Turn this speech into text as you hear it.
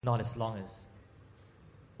Not as long as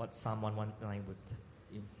what Psalm 119 would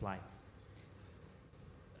imply.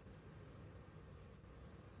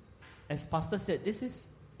 As Pastor said,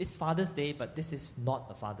 it's Father's Day, but this is not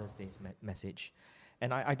a Father's Day message.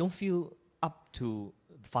 And I don't feel up to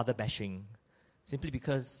father bashing simply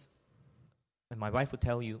because, and my wife would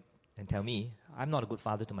tell you and tell me, I'm not a good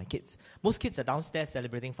father to my kids. Most kids are downstairs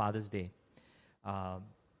celebrating Father's Day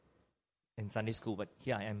in Sunday school, but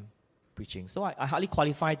here I am preaching. So I hardly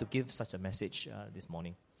qualify to give such a message this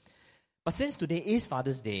morning. But since today is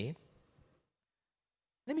Father's Day,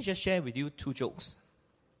 let me just share with you 2 jokes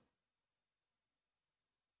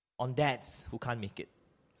on dads who can't make it.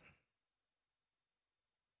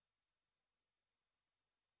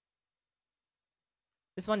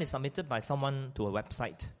 This one is submitted by someone to a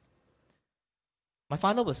website. My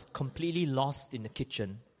father was completely lost in the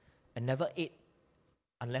kitchen and never ate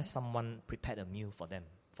unless someone prepared a meal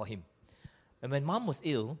for him. And when mom was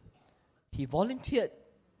ill, he volunteered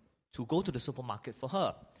to go to the supermarket for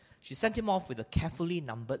her. She sent him off with a carefully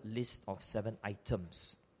numbered list of 7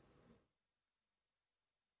 items.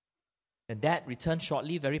 And Dad returned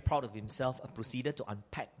shortly, very proud of himself, and proceeded to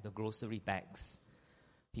unpack the grocery bags.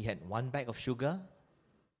 He had 1 bag of sugar,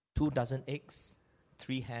 2 dozen eggs,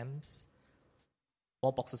 3 hams,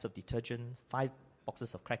 4 boxes of detergent, 5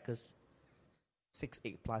 boxes of crackers, 6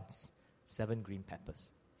 eggplants, 7 green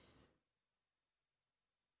peppers.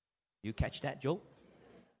 You catch that joke?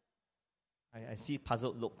 I see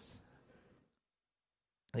puzzled looks.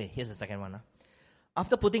 Okay, here's the second one.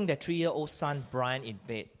 After putting their 3-year-old son, Brian, in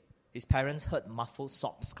bed, his parents heard muffled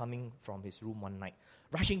sobs coming from his room one night.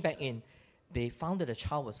 Rushing back in, they found that the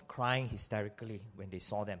child was crying hysterically when they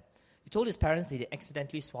saw them. He told his parents that he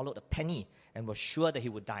accidentally swallowed a penny and was sure that he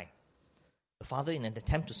would die. The father, in an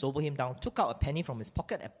attempt to sober him down, took out a penny from his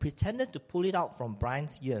pocket and pretended to pull it out from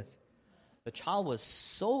Brian's ears. The child was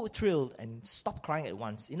so thrilled and stopped crying at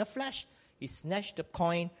once. In a flash, he snatched the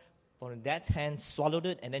coin from Dad's hand, swallowed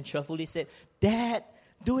it, and then cheerfully said, "Dad,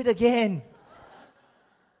 do it again."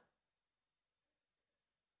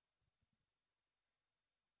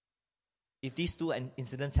 If these 2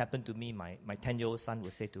 incidents happened to me, my 10-year-old son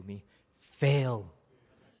would say to me, "Fail."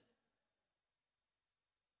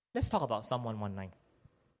 Let's talk about Psalm 119.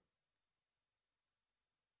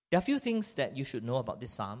 There are a few things that you should know about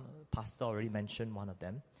this psalm. Pastor already mentioned one of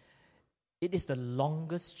them. It is the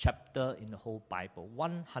longest chapter in the whole Bible,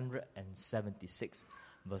 176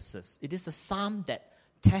 verses. It is a psalm that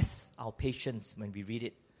tests our patience when we read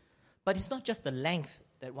it. But it's not just the length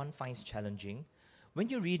that one finds challenging. When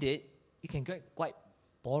you read it, it can get quite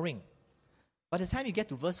boring. By the time you get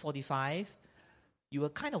to verse 45, you will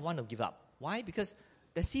kind of want to give up. Why? Because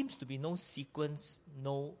there seems to be no sequence,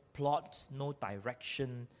 no plot, no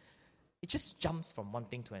direction. It just jumps from one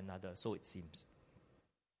thing to another, so it seems.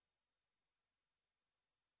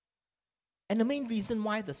 And the main reason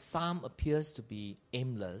why the psalm appears to be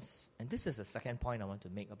aimless, and this is the second point I want to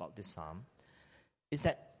make about this psalm, is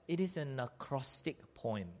that it is an acrostic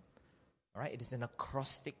poem. All right? It is an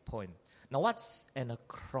acrostic poem. Now, what's an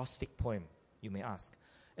acrostic poem, you may ask?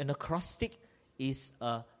 An acrostic is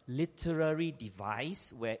a literary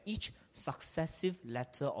device where each successive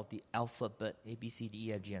letter of the alphabet, A, B, C, D,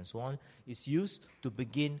 E, F, G, and so on, is used to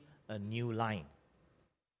begin a new line.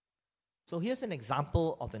 So here's an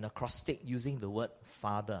example of an acrostic using the word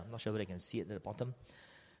father. I'm not sure whether you can see it at the bottom.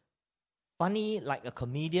 Funny like a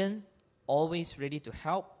comedian, always ready to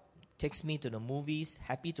help, takes me to the movies,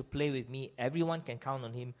 happy to play with me, everyone can count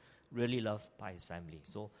on him, really loved by his family.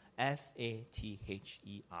 So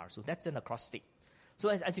F-A-T-H-E-R. So that's an acrostic. So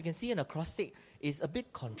as you can see, an acrostic is a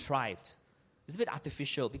bit contrived. It's a bit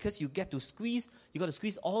artificial because you got to squeeze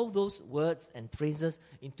all those words and phrases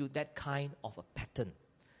into that kind of a pattern.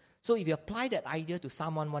 So if you apply that idea to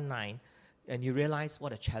Psalm 119, and you realize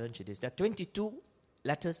what a challenge it is. There are 22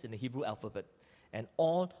 letters in the Hebrew alphabet, and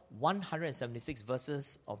all 176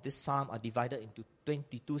 verses of this psalm are divided into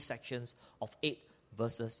 22 sections of 8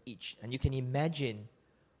 verses each. And you can imagine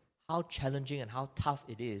how challenging and how tough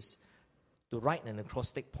it is to write an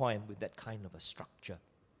acrostic poem with that kind of a structure.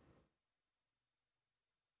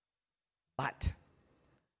 But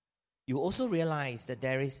you also realize that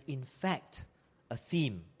there is, in fact, a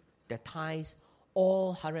theme that ties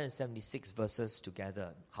all 176 verses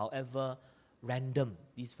together, however random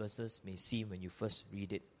these verses may seem when you first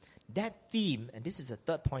read it. That theme, and this is the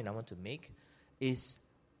third point I want to make, is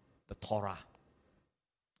the Torah,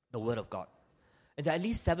 the Word of God. And there are at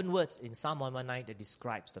least 7 words in Psalm 119 that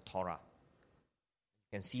describes the Torah.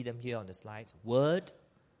 You can see them here on the slides. Word,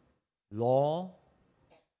 law,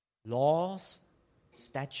 laws,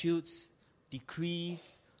 statutes,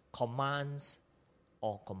 decrees, commands,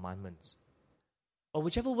 or commandments. But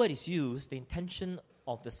whichever word is used, the intention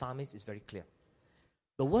of the psalmist is very clear.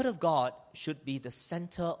 The word of God should be the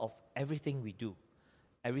center of everything we do,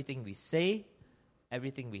 everything we say,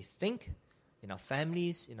 everything we think, in our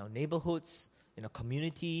families, in our neighborhoods, in our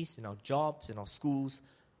communities, in our jobs, in our schools,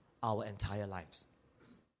 our entire lives.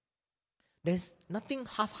 There's nothing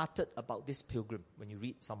half-hearted about this pilgrim when you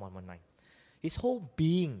read Psalm 119. His whole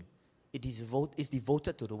being is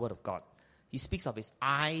devoted to the word of God. He speaks of his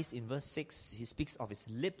eyes in verse 6. He speaks of his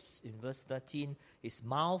lips in verse 13. His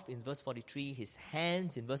mouth in verse 43. His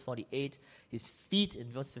hands in verse 48. His feet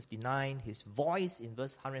in verse 59. His voice in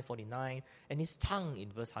verse 149. And his tongue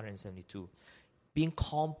in verse 172. Being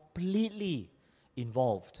completely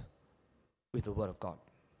involved with the word of God.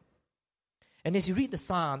 And as you read the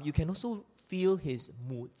psalm, you can also feel his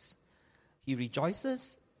moods. He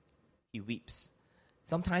rejoices, he weeps.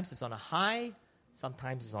 Sometimes it's on a high,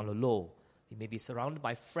 sometimes it's on a low. He may be surrounded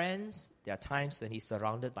by friends. There are times when he's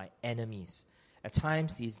surrounded by enemies. At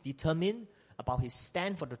times he's determined about his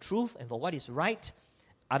stand for the truth and for what is right.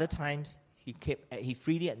 Other times he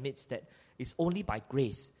freely admits that it's only by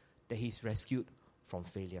grace that he's rescued from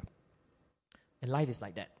failure. And life is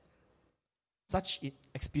like that. Such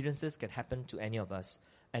experiences can happen to any of us.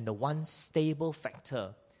 And the one stable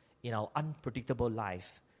factor in our unpredictable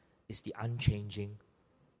life is the unchanging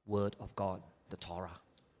Word of God, the Torah.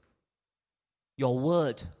 Your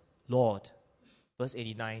word, Lord, verse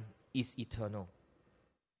 89, is eternal.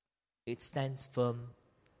 It stands firm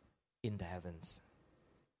in the heavens.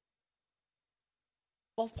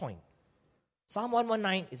 Fourth point, Psalm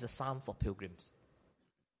 119 is a psalm for pilgrims.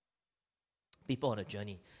 People on a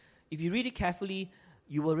journey. If you read it carefully,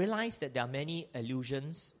 you will realize that there are many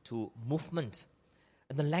allusions to movement.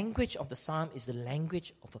 And the language of the psalm is the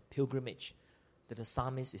language of a pilgrimage that the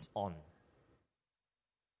psalmist is on.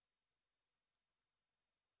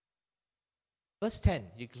 Verse 10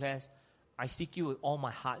 declares, I seek you with all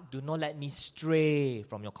my heart. Do not let me stray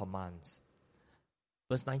from your commands.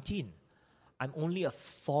 Verse 19, I'm only a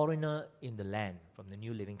foreigner in the land, from the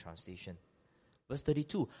New Living Translation. Verse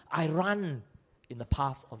 32, I run in the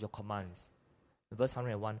path of your commands. Verse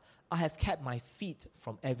 101, I have kept my feet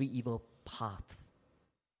from every evil path.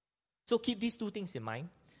 So keep these two things in mind,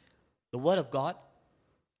 the Word of God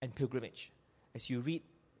and pilgrimage, as you read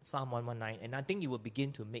Psalm 119, and I think it will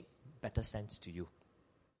begin to make better sense to you.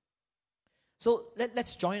 So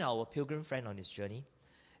let's join our pilgrim friend on his journey.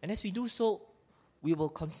 And as we do so, we will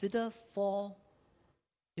consider 4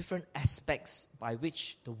 different aspects by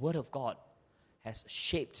which the Word of God has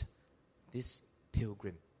shaped this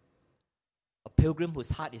pilgrim. A pilgrim whose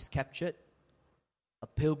heart is captured, a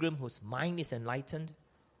pilgrim whose mind is enlightened,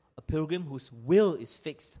 a pilgrim whose will is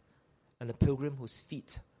fixed, and a pilgrim whose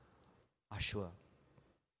feet are sure.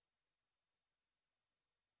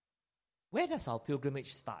 Where does our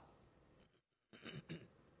pilgrimage start?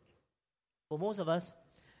 For most of us,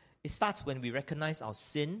 it starts when we recognize our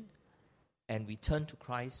sin and we turn to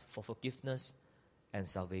Christ for forgiveness and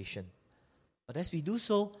salvation. But as we do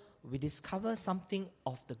so, we discover something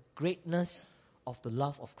of the greatness of the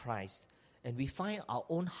love of Christ, and we find our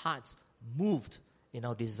own hearts moved in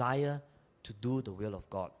our desire to do the will of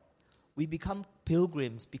God. We become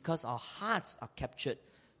pilgrims because our hearts are captured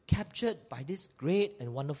by this great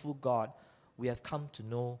and wonderful God we have come to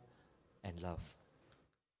know and love.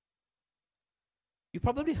 You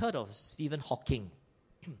probably heard of Stephen Hawking,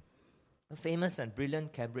 a famous and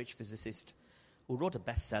brilliant Cambridge physicist who wrote a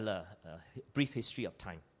bestseller, A Brief History of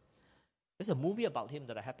Time. There's a movie about him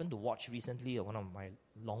that I happened to watch recently on one of my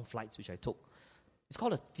long flights which I took. It's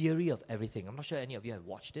called A Theory of Everything. I'm not sure any of you have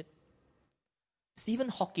watched it. Stephen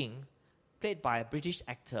Hawking, played by a British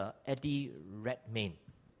actor, Eddie Redmayne,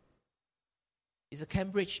 is a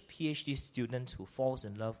Cambridge PhD student who falls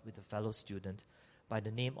in love with a fellow student by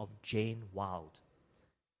the name of Jane Wilde,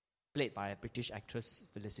 played by a British actress,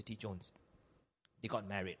 Felicity Jones. They got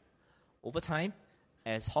married. Over time,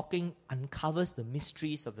 as Hawking uncovers the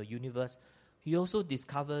mysteries of the universe, he also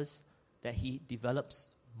discovers that he develops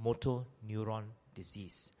motor neuron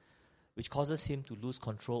disease, which causes him to lose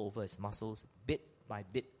control over his muscles bit by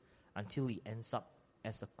bit until he ends up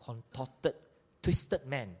as a contorted, twisted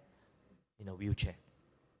man in a wheelchair.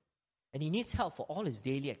 And he needs help for all his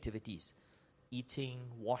daily activities, eating,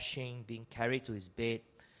 washing, being carried to his bed.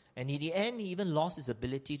 And in the end, he even lost his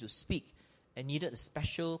ability to speak and needed a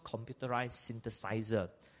special computerized synthesizer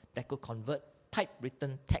that could convert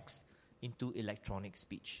typewritten text into electronic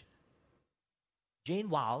speech. Jane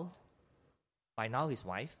Wilde, by now his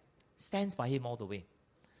wife, stands by him all the way.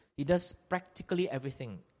 He does practically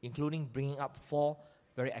everything, including bringing up 4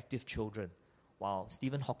 very active children, while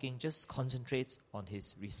Stephen Hawking just concentrates on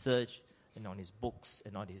his research and on his books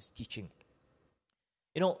and on his teaching.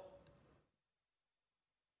 You know,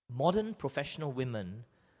 modern professional women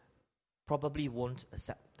probably won't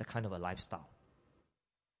accept the kind of a lifestyle.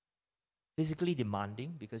 Physically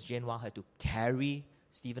demanding, because Jane Weil had to carry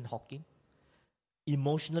Stephen Hawking.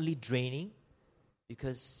 Emotionally draining,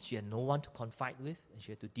 because she had no one to confide with and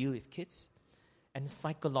she had to deal with kids. And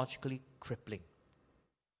psychologically crippling.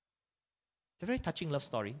 It's a very touching love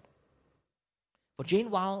story. For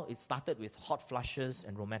Jane Weil, it started with hot flushes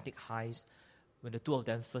and romantic highs when the two of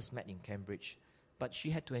them first met in Cambridge. But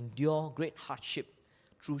she had to endure great hardship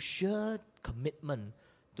through sheer commitment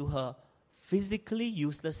to her physically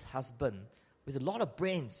useless husband with a lot of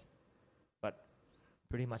brains, but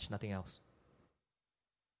pretty much nothing else.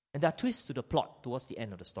 And there are twists to the plot towards the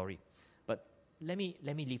end of the story. But let me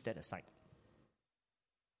leave that aside.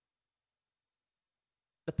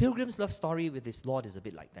 The pilgrim's love story with his Lord is a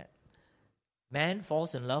bit like that. Man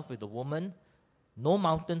falls in love with a woman, no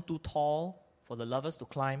mountain too tall for the lovers to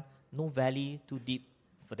climb, no valley too deep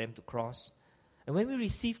for them to cross. And when we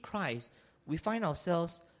receive Christ, we find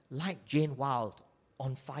ourselves like Jane Weil,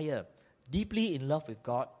 on fire, deeply in love with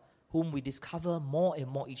God, whom we discover more and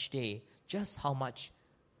more each day just how much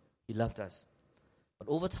He loved us. But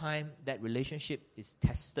over time, that relationship is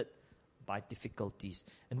tested by difficulties.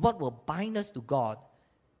 And what will bind us to God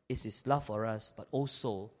is His love for us, but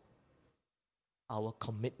also our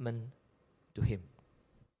commitment to Him.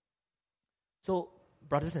 So,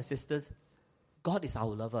 brothers and sisters, God is our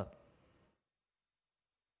lover.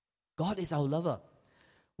 God is our lover.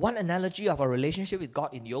 One analogy of our relationship with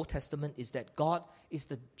God in the Old Testament is that God is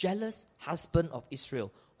the jealous husband of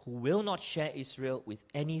Israel who will not share Israel with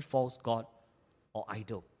any false god or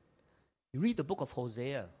idol. You read the book of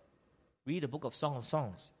Hosea, read the book of Song of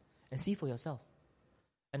Songs, and see for yourself.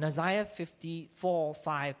 And Isaiah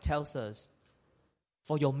 54:5 tells us,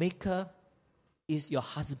 "For your Maker is your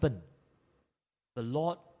husband. The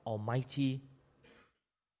Lord Almighty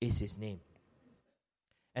is His name."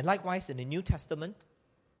 And likewise, in the New Testament,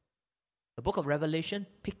 the book of Revelation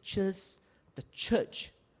pictures the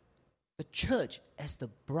church as the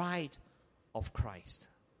bride of Christ.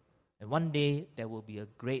 And one day, there will be a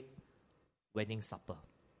great wedding supper.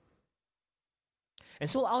 And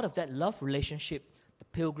so out of that love relationship, the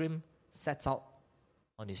pilgrim sets out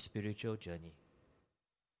on his spiritual journey.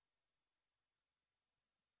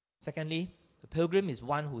 Secondly, the pilgrim is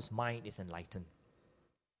one whose mind is enlightened.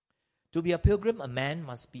 To be a pilgrim, a man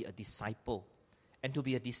must be a disciple. And to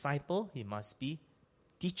be a disciple, he must be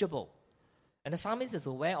teachable. And the psalmist is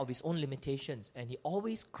aware of his own limitations, and he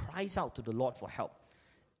always cries out to the Lord for help.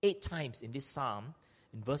 8 times in this psalm,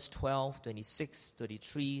 in verse 12, 26,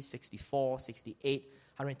 33, 64, 68,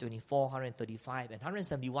 124, 135, and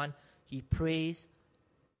 171, he prays,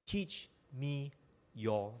 "Teach me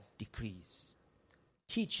your decrees.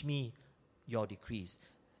 Teach me your decrees."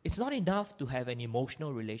 It's not enough to have an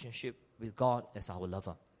emotional relationship with God as our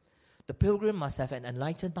lover. The pilgrim must have an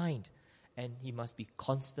enlightened mind, and he must be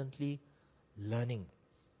constantly learning.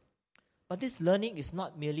 But this learning is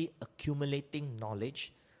not merely accumulating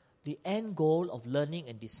knowledge. The end goal of learning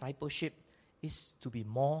and discipleship is to be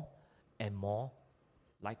more and more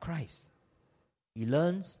like Christ. He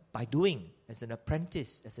learns by doing, as an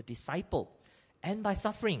apprentice, as a disciple, and by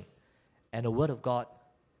suffering. And the Word of God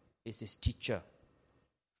is his teacher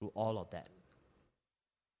through all of that.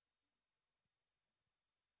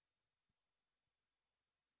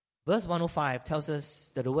 Verse 105 tells us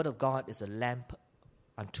that the Word of God is a lamp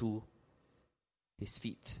unto his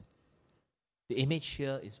feet. The image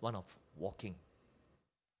here is one of walking.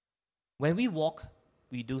 When we walk,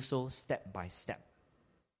 we do so step by step.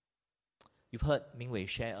 You've heard Ming Wei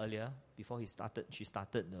share earlier, before she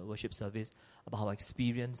started the worship service, about her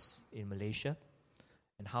experience in Malaysia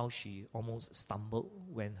and how she almost stumbled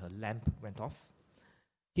when her lamp went off.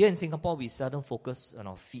 Here in Singapore, we seldom focus on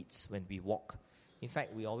our feet when we walk. In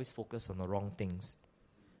fact, we always focus on the wrong things.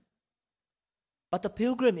 But the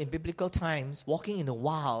pilgrim in biblical times, walking in the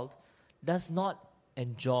wild, does not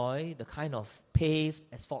enjoy the kind of paved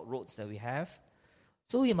asphalt roads that we have.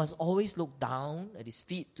 So he must always look down at his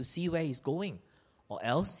feet to see where he's going, or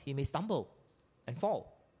else he may stumble and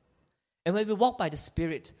fall. And when we walk by the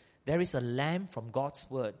Spirit, there is a lamp from God's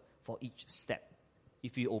word for each step.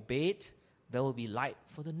 If we obey it, there will be light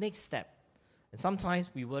for the next step. And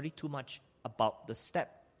sometimes we worry too much about the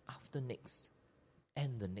step after next,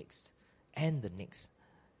 and the next, and the next.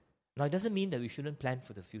 Now, it doesn't mean that we shouldn't plan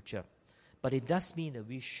for the future, but it does mean that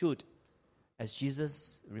we should, as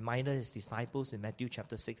Jesus reminded his disciples in Matthew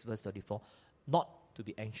chapter 6, verse 34, not to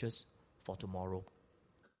be anxious for tomorrow.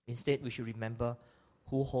 Instead, we should remember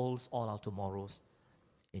who holds all our tomorrows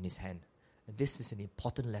in his hand. And this is an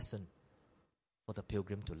important lesson for the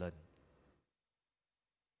pilgrim to learn.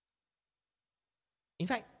 In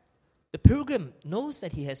fact, the pilgrim knows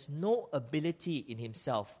that he has no ability in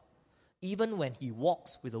himself, even when he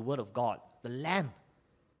walks with the word of God, the lamp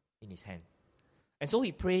in his hand. And so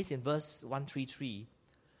he prays in verse 133,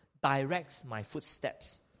 "Direct my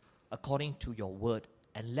footsteps according to your word,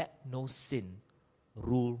 and let no sin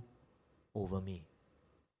rule over me."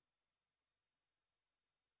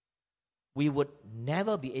 We would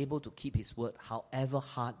never be able to keep his word, however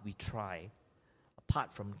hard we try,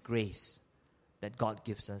 apart from grace that God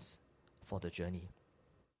gives us for the journey.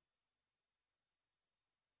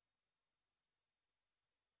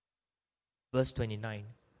 Verse 29,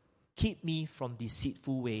 "Keep me from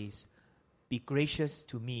deceitful ways. Be gracious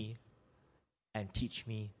to me and teach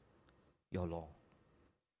me your law."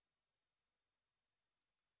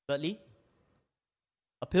 Thirdly,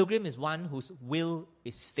 a pilgrim is one whose will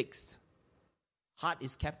is fixed. Heart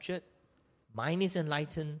is captured, mind is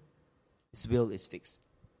enlightened, his will is fixed.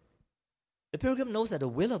 The pilgrim knows that the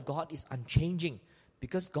will of God is unchanging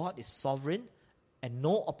because God is sovereign and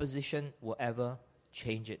no opposition will ever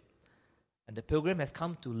change it. And the pilgrim has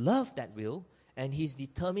come to love that will, and he is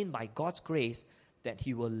determined by God's grace that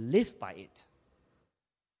he will live by it.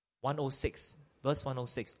 106, verse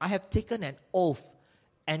 106, "I have taken an oath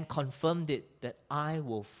and confirmed it that I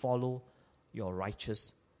will follow your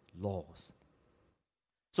righteous laws."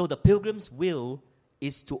 So the pilgrim's will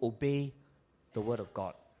is to obey the word of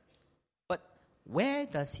God. But where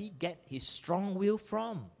does he get his strong will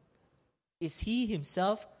from? Is he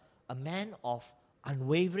himself a man of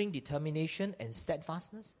unwavering determination and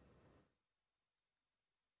steadfastness?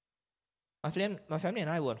 My family and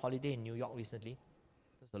I were on holiday in New York recently.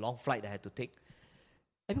 It was a long flight I had to take.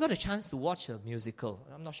 And we got a chance to watch a musical.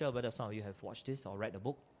 I'm not sure whether some of you have watched this or read the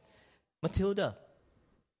book. Matilda.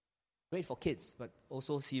 Great for kids, but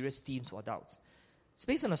also serious themes for adults. It's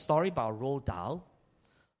based on a story by Roald Dahl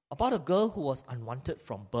about a girl who was unwanted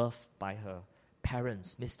from birth by her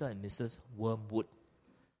parents, Mr. and Mrs. Wormwood.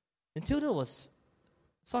 Matilda was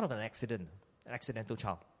sort of an accidental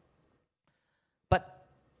child. But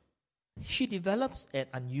she develops an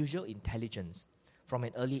unusual intelligence from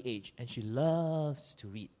an early age, and she loves to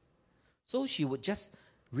read. So she would just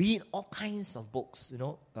read all kinds of books,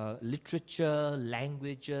 literature,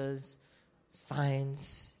 languages,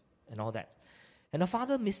 science, and all that. And her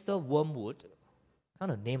father, Mr. Wormwood,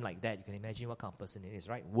 kind of name like that, you can imagine what kind of person it is,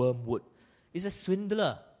 right? Wormwood is a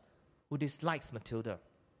swindler who dislikes Matilda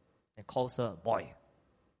and calls her boy.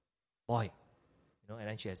 And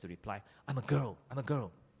then she has to reply, I'm a girl.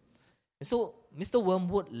 And so Mr.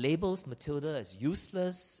 Wormwood labels Matilda as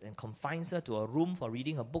useless and confines her to a room for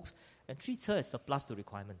reading her books and treats her as surplus to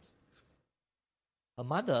requirements. Her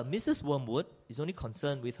mother, Mrs. Wormwood, is only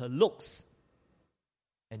concerned with her looks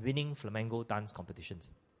and winning flamenco dance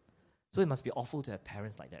competitions. So it must be awful to have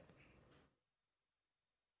parents like that.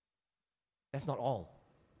 That's not all.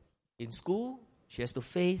 In school, she has to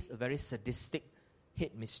face a very sadistic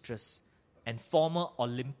headmistress and former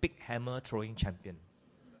Olympic hammer-throwing champion.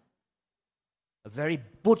 A very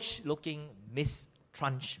butch-looking Miss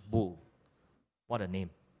Trunchbull. What a name.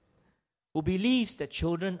 Who believes that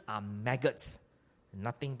children are maggots and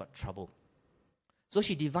nothing but trouble. So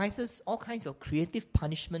she devises all kinds of creative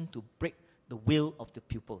punishment to break the will of the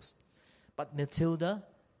pupils. But Matilda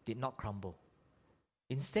did not crumble.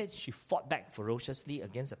 Instead, she fought back ferociously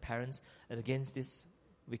against her parents and against this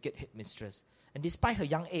wicked headmistress. And despite her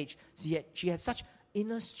young age, she had such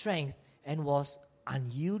inner strength and was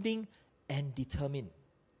unyielding and determined.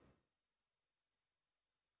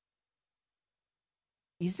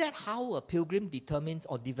 Is that how a pilgrim determines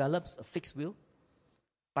or develops a fixed will?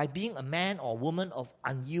 By being a man or woman of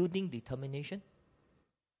unyielding determination?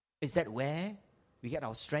 Is that where we get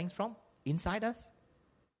our strength from? Inside us?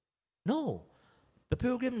 No. The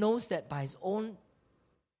pilgrim knows that by his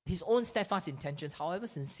own steadfast intentions, however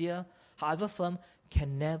sincere, however firm,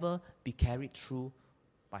 can never be carried through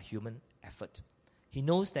by human effort. He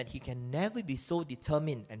knows that he can never be so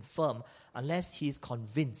determined and firm unless he is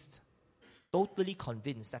convinced, totally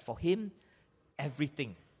convinced, that for him,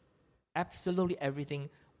 everything, absolutely everything,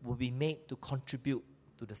 will be made to contribute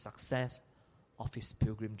to the success of his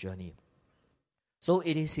pilgrim journey. So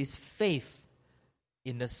it is his faith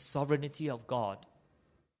in the sovereignty of God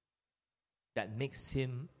that makes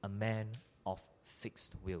him a man of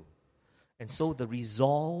fixed will. And so the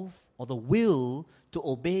resolve or the will to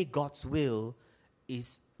obey God's will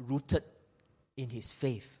is rooted in his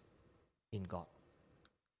faith in God.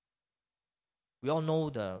 We all know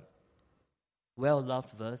the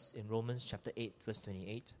well-loved verse in Romans chapter 8, verse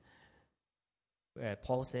 28, where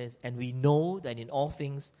Paul says, "And we know that in all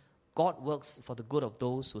things God works for the good of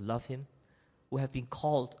those who love him, who have been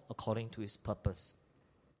called according to his purpose."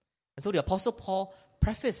 And so the Apostle Paul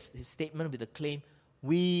prefaced his statement with the claim,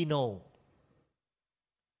 "We know."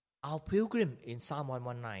 Our pilgrim in Psalm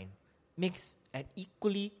 119 makes an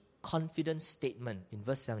equally confident statement in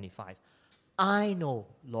verse 75. "I know,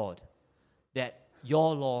 Lord, that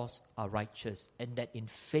your laws are righteous and that in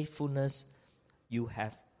faithfulness you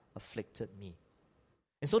have afflicted me."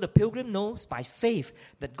 And so the pilgrim knows by faith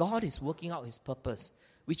that God is working out his purpose,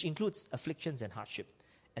 which includes afflictions and hardship.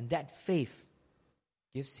 And that faith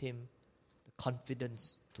gives him the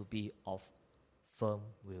confidence to be of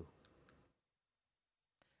firm will.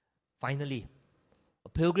 Finally, a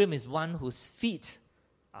pilgrim is one whose feet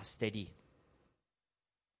are steady.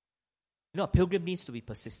 A pilgrim needs to be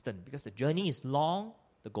persistent because the journey is long,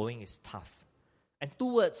 the going is tough. And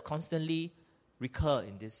two words constantly recur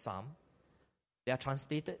in this psalm. They are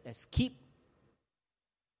translated as keep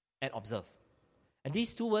and observe. And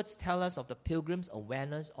these two words tell us of the pilgrim's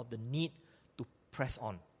awareness of the need to press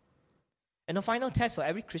on. And the final test for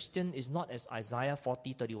every Christian is not, as Isaiah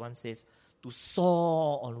 40:31 says, to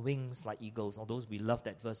soar on wings like eagles, although we love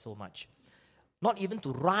that verse so much. Not even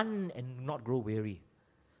to run and not grow weary,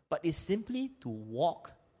 but it's simply to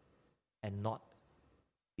walk and not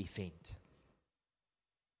be faint.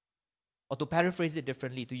 Or to paraphrase it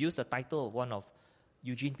differently, to use the title of one of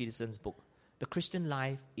Eugene Peterson's book, the Christian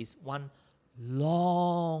life is one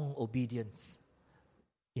long obedience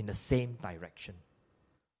in the same direction.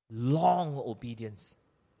 Long obedience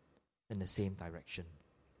in the same direction.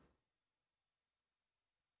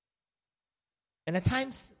 And at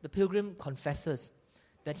times, the pilgrim confesses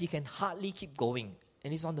that he can hardly keep going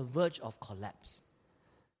and is on the verge of collapse.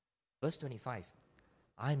 Verse 25,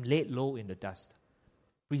 "I am laid low in the dust.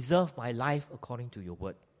 Preserve my life according to your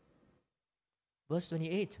word." Verse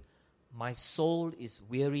 28, "My soul is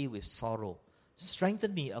weary with sorrow.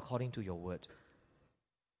 Strengthen me according to your word."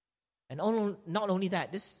 And not only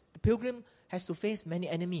that, the pilgrim has to face many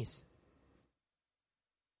enemies.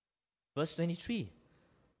 Verse 23,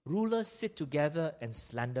 "Rulers sit together and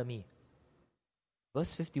slander me."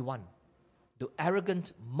 Verse 51, "The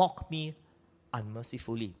arrogant mock me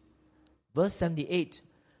unmercifully." Verse 78,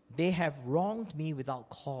 "They have wronged me without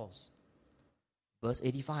cause." Verse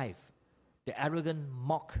 85, "The arrogant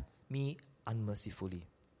mock me unmercifully."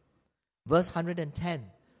 Verse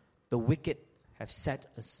 110, "The wicked have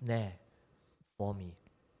set a snare for me."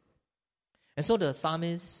 And so the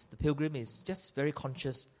psalmist, the pilgrim, is just very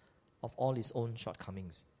conscious of all his own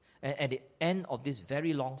shortcomings. And at the end of this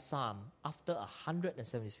very long psalm, after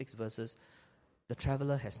 176 verses, the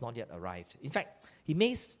traveler has not yet arrived. In fact, he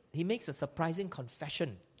makes a surprising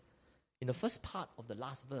confession in the first part of the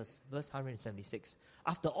last verse, verse 176.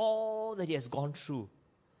 After all that he has gone through,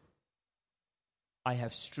 "I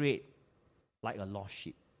have strayed like a lost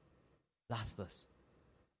sheep." Last verse.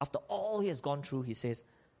 After all he has gone through, he says,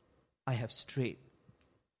 "I have strayed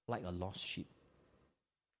like a lost sheep."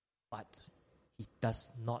 But he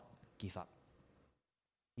does not give up.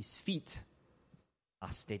 His feet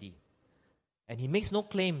are steady. And he makes no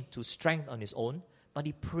claim to strength on his own, but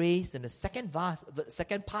he prays in the second part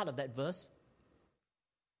of that verse,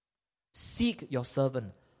 "Seek your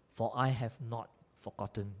servant, for I have not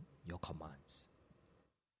forgotten your commands."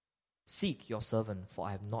 Seek your servant, for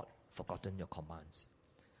I have not forgotten your commands.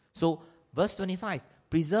 So, verse 25,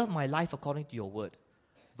 "Preserve my life according to your word."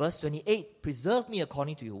 Verse 28, "Preserve me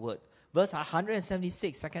according to your word." Verse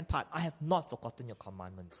 176, second part, "I have not forgotten your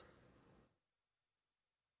commandments."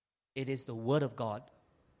 It is the word of God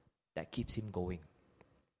that keeps him going.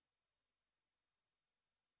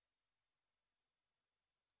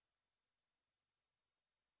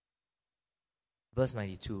 Verse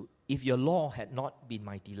 92, "If your law had not been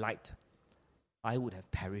my delight, I would have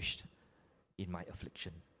perished in my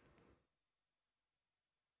affliction."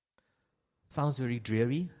 Sounds very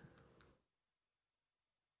dreary.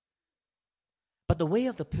 But the way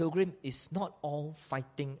of the pilgrim is not all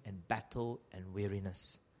fighting and battle and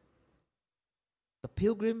weariness. The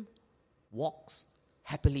pilgrim walks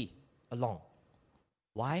happily along.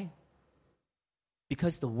 Why?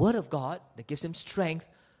 Because the word of God that gives him strength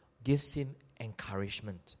gives him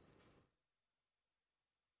encouragement.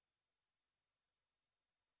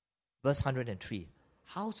 Verse 103,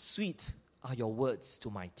 "How sweet are your words to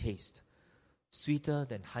my taste, sweeter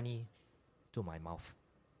than honey to my mouth."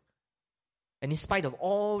 And in spite of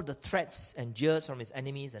all the threats and jeers from his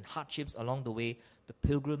enemies and hardships along the way, the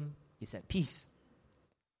pilgrim is at peace.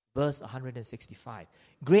 Verse 165,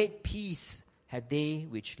 "Great peace have they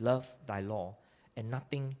which love thy law, and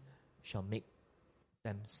nothing shall make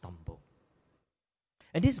them stumble.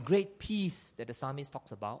 And this great peace that the psalmist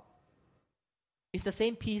talks about is the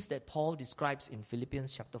same peace that Paul describes in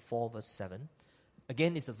Philippians chapter 4, verse 7.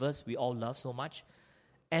 Again, it's a verse we all love so much.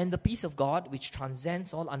 And the peace of God, which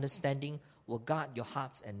transcends all understanding, will guard your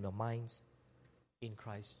hearts and your minds in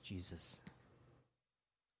Christ Jesus.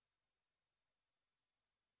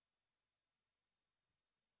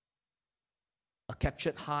 A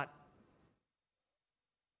captured heart,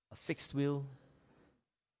 a fixed will,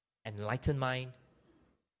 enlightened mind,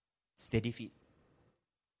 steady feet.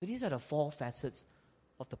 So these are the four facets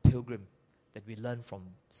of the pilgrim that we learn from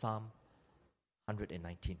Psalm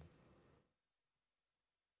 119.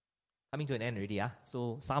 Coming to an end already,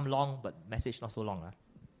 so Psalm long, but message not so long.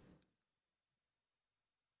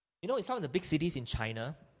 You know, in some of the big cities in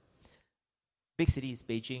China, big cities,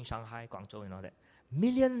 Beijing, Shanghai, Guangzhou and all that,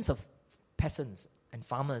 millions of peasants and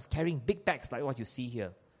farmers carrying big bags like what you see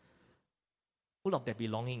here, full of their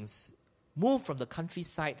belongings, move from the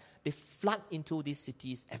countryside. They flood into these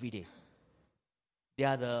cities every day. They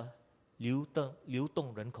are the 流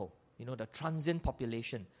动人口, the transient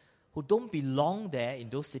population who don't belong there in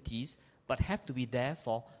those cities but have to be there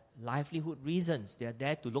for livelihood reasons. They are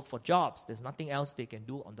there to look for jobs. There's nothing else they can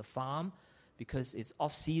do on the farm because it's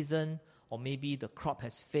off-season or maybe the crop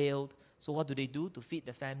has failed. So what do? To feed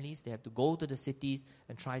their families? They have to go to the cities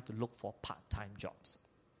and try to look for part-time jobs.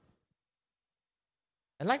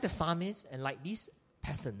 And like the psalmist and like these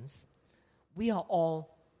peasants, we are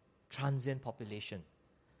all transient population,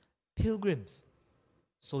 pilgrims,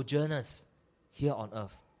 sojourners here on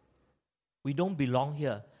earth. We don't belong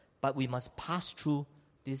here, but we must pass through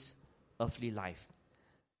this earthly life.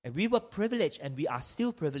 And we were privileged, and we are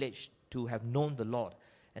still privileged to have known the Lord,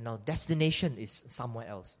 and our destination is somewhere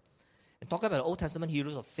else. And talking about the Old Testament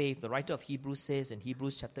heroes of faith, the writer of Hebrews says in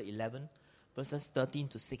Hebrews chapter 11, verses 13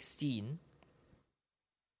 to 16,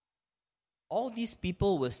 all these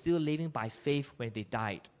people were still living by faith when they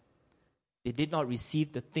died. They did not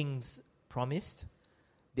receive the things promised.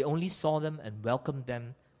 They only saw them and welcomed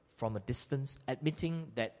them from a distance,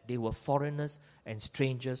 admitting that they were foreigners and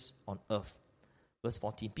strangers on earth. Verse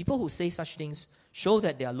 14, people who say such things show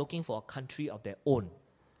that they are looking for a country of their own.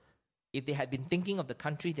 If they had been thinking of the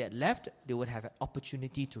country they had left, they would have an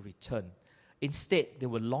opportunity to return. Instead, they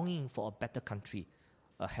were longing for a better country,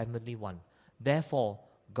 a heavenly one. Therefore,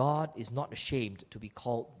 God is not ashamed to be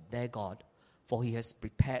called their God, for He has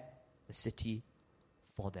prepared a city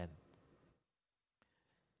for them.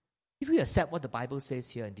 If we accept what the Bible says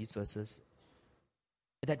here in these verses,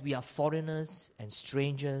 that we are foreigners and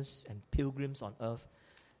strangers and pilgrims on earth,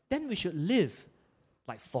 then we should live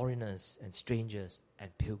like foreigners and strangers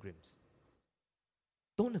and pilgrims.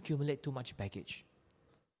 Don't accumulate too much baggage.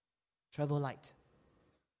 Travel light.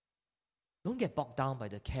 Don't get bogged down by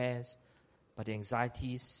the cares, by the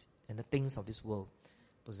anxieties and the things of this world.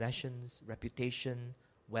 Possessions, reputation,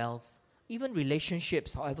 wealth, even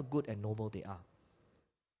relationships, however good and noble they are.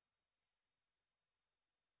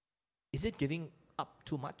 Is it giving up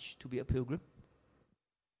too much to be a pilgrim?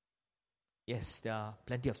 Yes, there are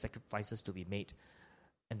plenty of sacrifices to be made,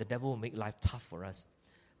 and the devil will make life tough for us.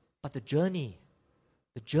 But the journey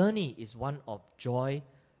is one of joy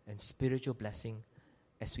and spiritual blessing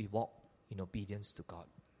as we walk in obedience to God.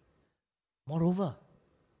 Moreover,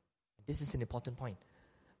 this is an important point,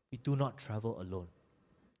 we do not travel alone,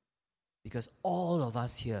 because all of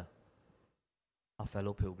us here are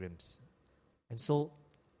fellow pilgrims. And so,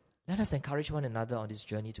 let us encourage one another on this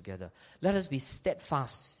journey together. Let us be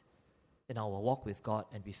steadfast in our walk with God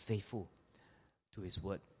and be faithful to His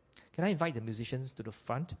word. Can I invite the musicians to the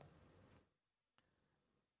front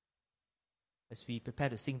as we prepare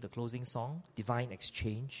to sing the closing song, Divine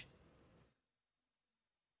Exchange?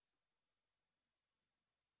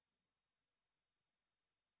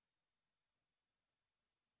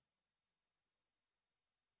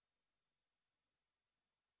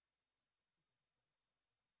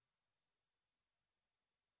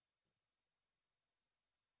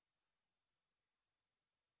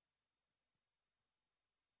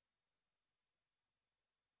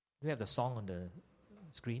 Do we have the song on the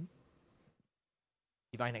screen?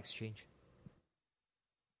 Divine Exchange.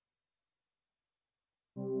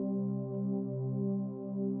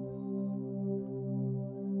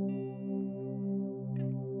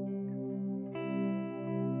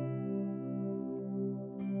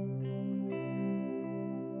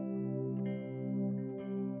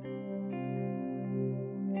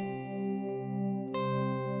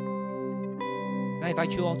 I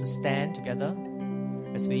invite you all to stand together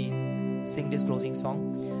as we sing this closing song.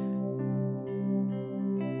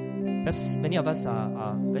 Perhaps many of us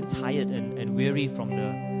are very tired and weary from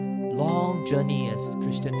the long journey as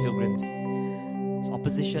Christian pilgrims. There's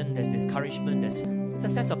opposition, there's discouragement, there's a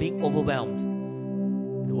sense of being overwhelmed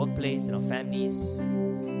in the workplace, in our families,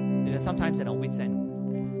 sometimes in our wits' end.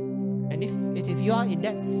 And if you are in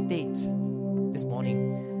that state this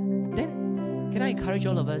morning, then can I encourage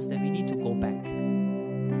all of us that we need to go back?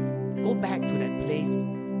 Go back to that place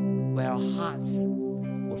where our hearts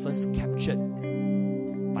were first captured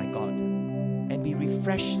by God and be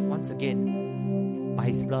refreshed once again by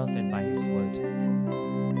His love and by His word.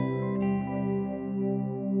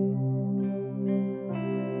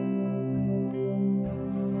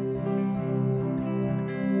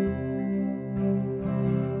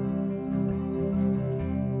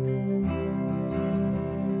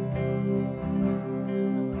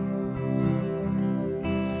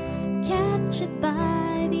 Captured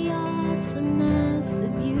by the awesomeness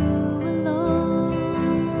of you alone,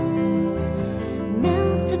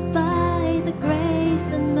 melted by the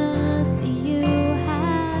grace and mercy you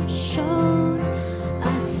have shown,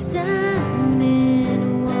 I stand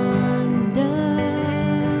in wonder.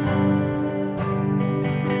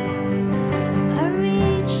 I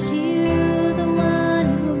reach to you, the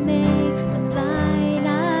one who makes the blind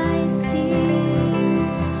eyes see,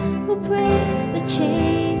 who breaks the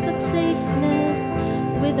chains of sickness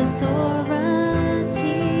with authority,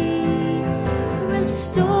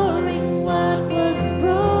 restoring what was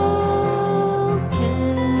broken,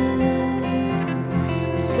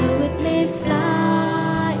 so it may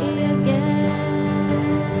fly again.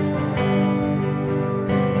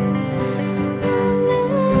 I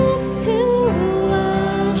live to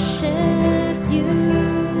worship you.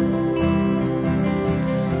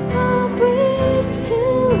 I'll breathe to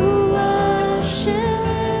worship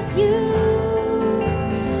you.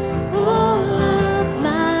 All of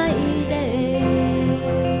my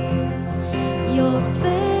days, your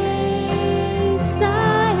face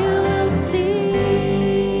I will see.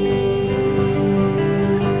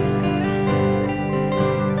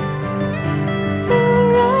 For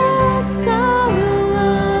us I'll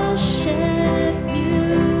worship you.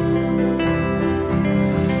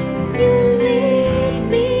 You lead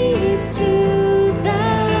me to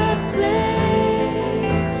that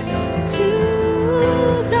place, to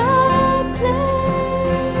the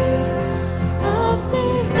place of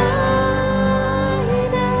divine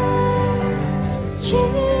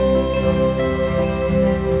exchange.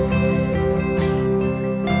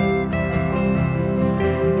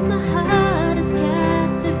 My heart is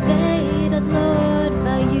captivated, Lord,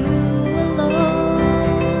 by you alone,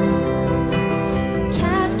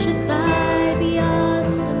 captured by the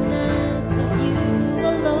awesomeness of you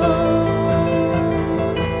alone,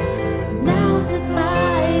 melted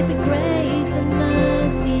by the grace and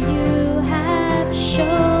mercy you have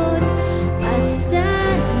shown. I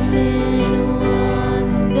stand in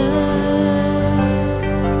wonder.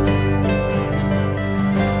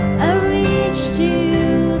 I reach to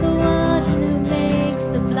you, the one who makes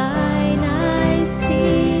the blind eyes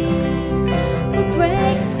see, who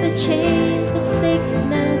breaks the chains of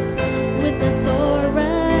sickness with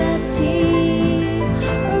authority,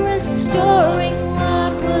 restoring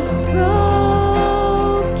what was broken,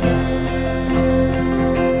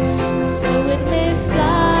 so it may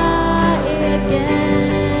fly again.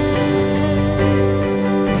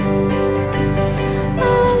 I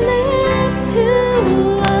live to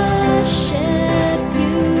worship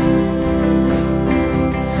you.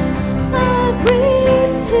 I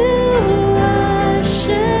breathe to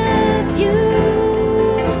worship you.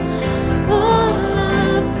 All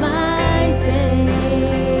of my days,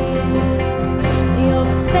 your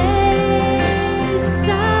face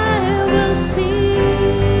I will see.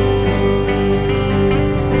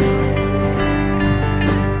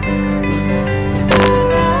 For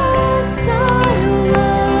us I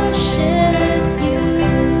worship you.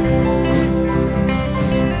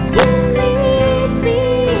 You lead me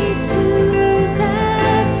to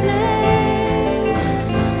that place,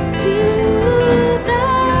 to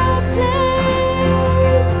that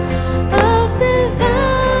place of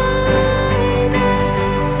divine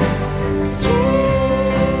exchange.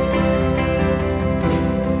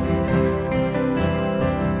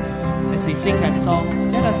 As we sing that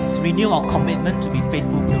song, let us renew our commitment to be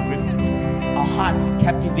faithful pilgrims. Our hearts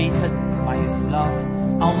captivated by His love,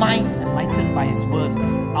 our minds enlightened by His word,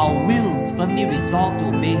 our wills firmly resolved to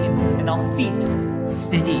obey Him, and our feet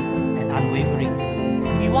steady and unwavering.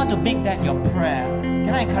 If you want to make that your prayer,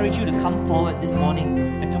 can I encourage you to come forward this morning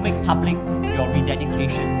and to make public your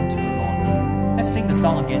rededication to the Lord? Let's sing the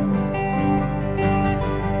song again.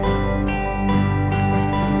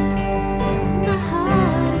 My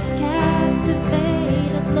heart is captivated.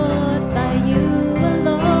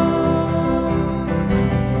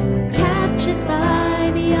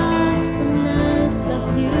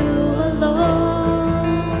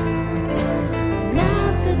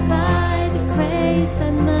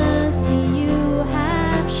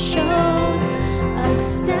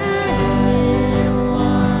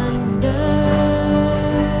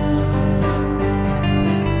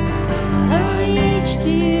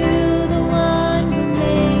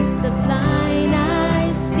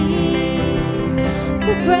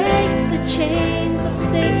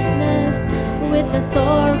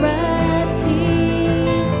 authority,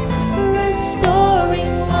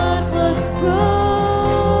 restoring what was broken,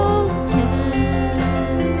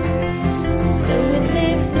 so it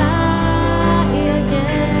may fly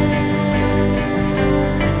again.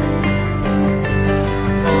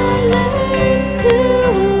 I learned to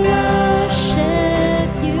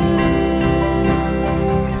worship you.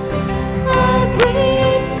 I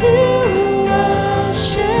bring to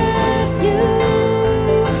worship you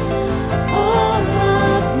all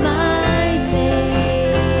of my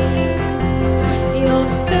days. Your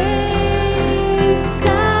face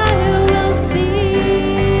I will see.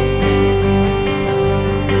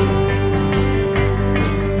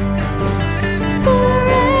 For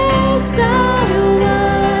as I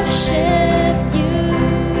worship you,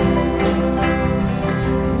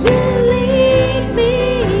 you lead me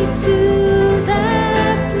to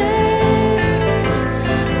that place,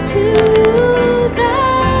 to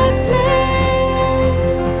that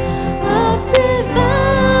place of divine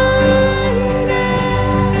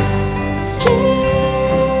exchange.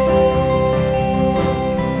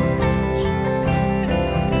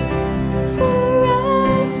 For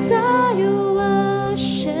as I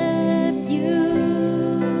worship you,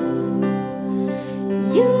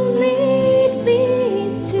 you lead me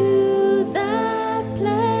to that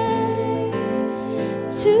place,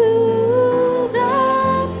 to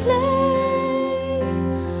that place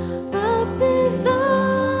of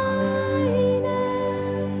divine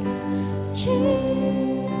exchange.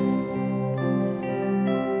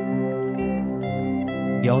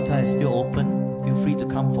 The altar is still open. Feel free to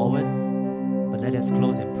come forward. But let us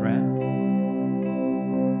close in prayer.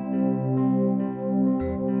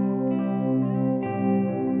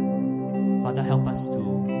 Father, help us to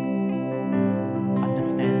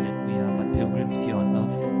understand that we are but pilgrims here on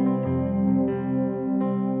earth.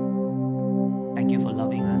 Thank you for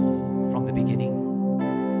loving us from the beginning.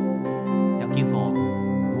 Thank you for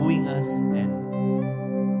wooing us and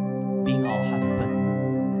being our husband.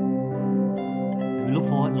 And we look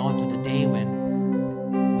forward, Lord, to the day when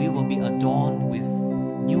we will be adorned with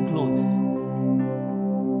new clothes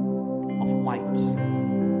of white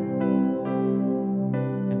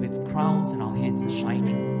and with crowns in our heads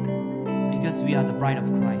shining, because we are the bride of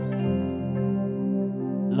Christ,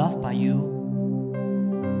 loved by you,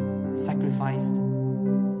 sacrificed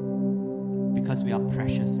because we are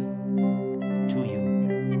precious to you.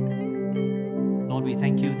 Lord, we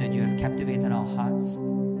thank you that you have captivated our hearts,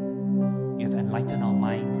 you have enlightened our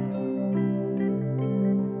minds,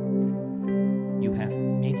 you have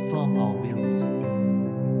made firm our wills,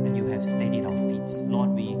 and you have steadied our feet. Lord,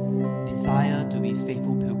 we desire to be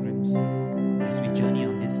faithful pilgrims as we journey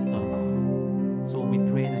on this earth. So we